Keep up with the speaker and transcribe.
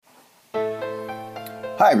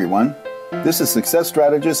Hi everyone, this is success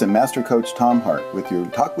strategist and master coach Tom Hart with your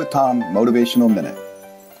Talk with Tom Motivational Minute.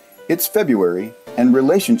 It's February and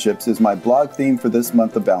relationships is my blog theme for this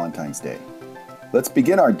month of Valentine's Day. Let's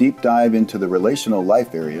begin our deep dive into the relational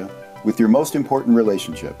life area with your most important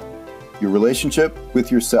relationship, your relationship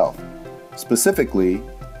with yourself, specifically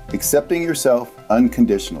accepting yourself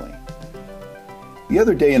unconditionally. The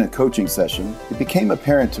other day in a coaching session, it became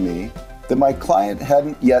apparent to me that my client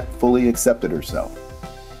hadn't yet fully accepted herself.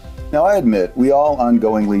 Now I admit we all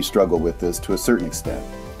ongoingly struggle with this to a certain extent,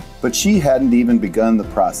 but she hadn't even begun the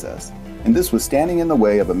process, and this was standing in the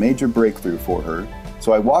way of a major breakthrough for her,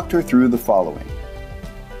 so I walked her through the following.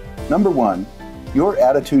 Number one, your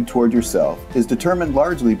attitude toward yourself is determined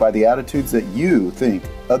largely by the attitudes that you think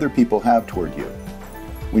other people have toward you.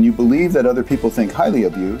 When you believe that other people think highly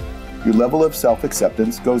of you, your level of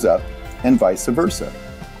self-acceptance goes up, and vice versa.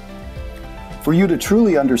 For you to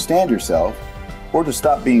truly understand yourself, or to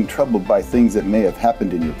stop being troubled by things that may have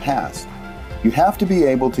happened in your past, you have to be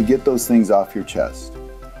able to get those things off your chest.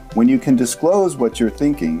 When you can disclose what you're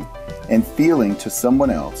thinking and feeling to someone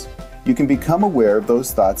else, you can become aware of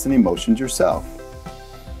those thoughts and emotions yourself.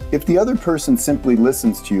 If the other person simply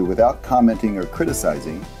listens to you without commenting or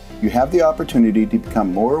criticizing, you have the opportunity to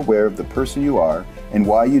become more aware of the person you are and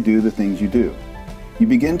why you do the things you do. You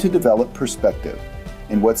begin to develop perspective,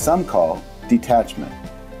 and what some call detachment.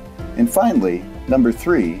 And finally, number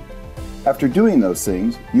three, after doing those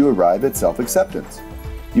things, you arrive at self-acceptance.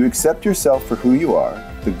 You accept yourself for who you are,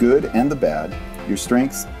 the good and the bad, your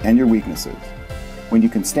strengths and your weaknesses. When you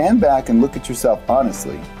can stand back and look at yourself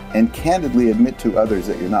honestly and candidly admit to others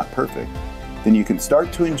that you're not perfect, then you can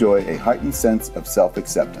start to enjoy a heightened sense of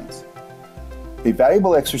self-acceptance. A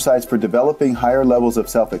valuable exercise for developing higher levels of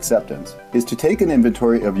self-acceptance is to take an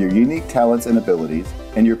inventory of your unique talents and abilities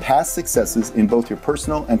and your past successes in both your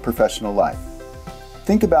personal and professional life.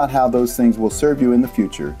 Think about how those things will serve you in the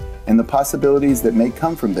future and the possibilities that may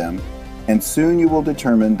come from them, and soon you will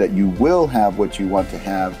determine that you will have what you want to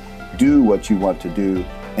have, do what you want to do,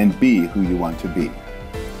 and be who you want to be.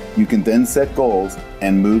 You can then set goals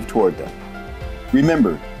and move toward them.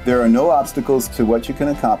 Remember, there are no obstacles to what you can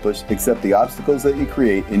accomplish except the obstacles that you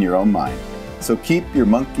create in your own mind. So keep your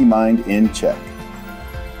monkey mind in check.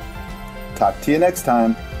 Talk to you next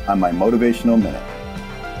time on my Motivational Minute.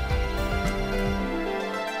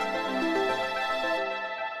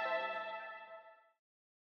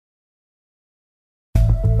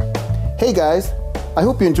 Hey guys, I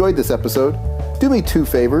hope you enjoyed this episode. Do me two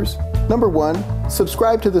favors. Number one,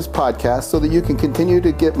 subscribe to this podcast so that you can continue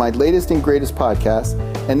to get my latest and greatest podcasts.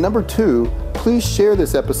 And number two, please share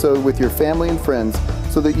this episode with your family and friends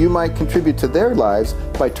so that you might contribute to their lives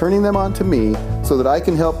by turning them on to me so that I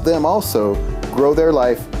can help them also grow their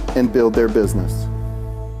life and build their business.